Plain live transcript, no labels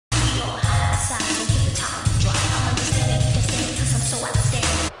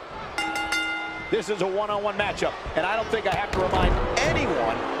this is a one-on-one matchup, and I don't think I have to remind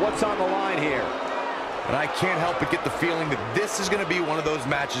anyone what's on the line here. And I can't help but get the feeling that this is going to be one of those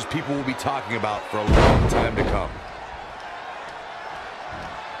matches people will be talking about for a long time to come.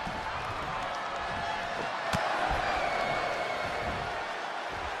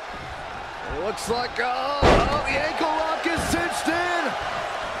 Looks like, oh, the ankle lock is cinched in.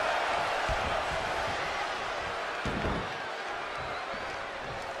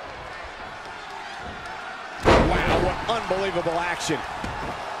 Wow, what unbelievable action.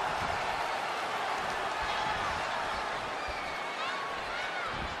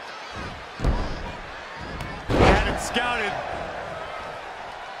 Had it scouted.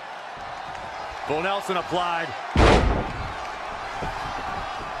 Full Nelson applied.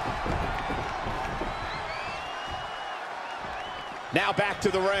 Now back to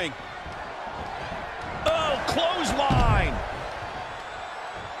the ring. Oh, clothesline.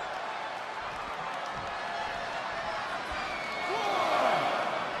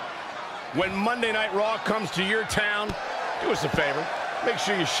 When Monday Night Raw comes to your town, do us a favor. Make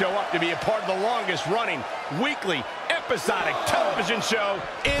sure you show up to be a part of the longest running weekly episodic television show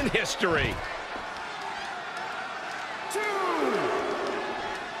in history. 2, 3,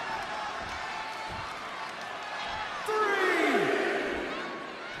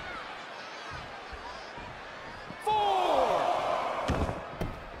 4.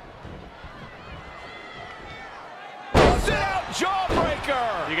 Sit out,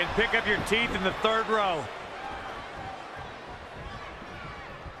 jawbreaker. You can pick up your teeth in the third row.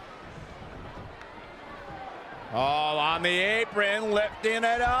 All on the apron, lifting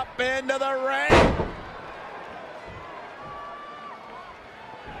it up into the ring.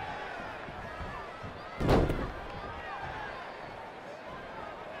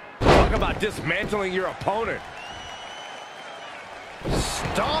 Talk about dismantling your opponent.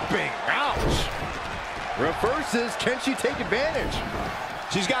 Stomping. Ouch. Reverses. Can she take advantage?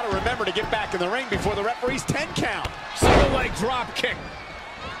 She's got to remember to get back in the ring before the referee's 10 count. Single leg drop kick.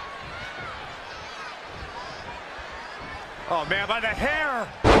 Oh, man, by the hair.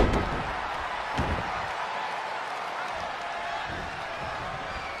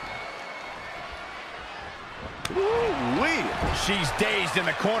 Ooh-wee. She's dazed in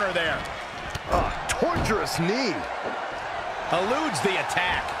the corner there. A torturous knee. Eludes the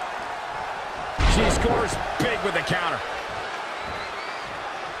attack. She scores big with the counter.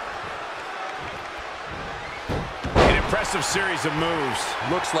 An impressive series of moves.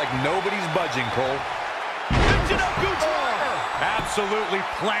 Looks like nobody's budging, Cole. Absolutely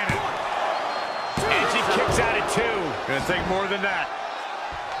planted. And she kicks out at 2. Gonna take more than that.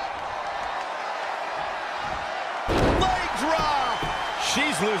 Leg drop.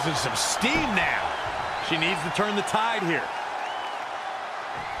 She's losing some steam now. She needs to turn the tide here.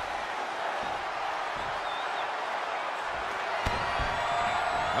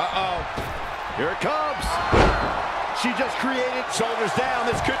 Uh-oh. Here it comes. She just created. Shoulders down.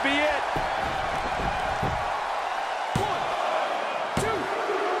 This could be it.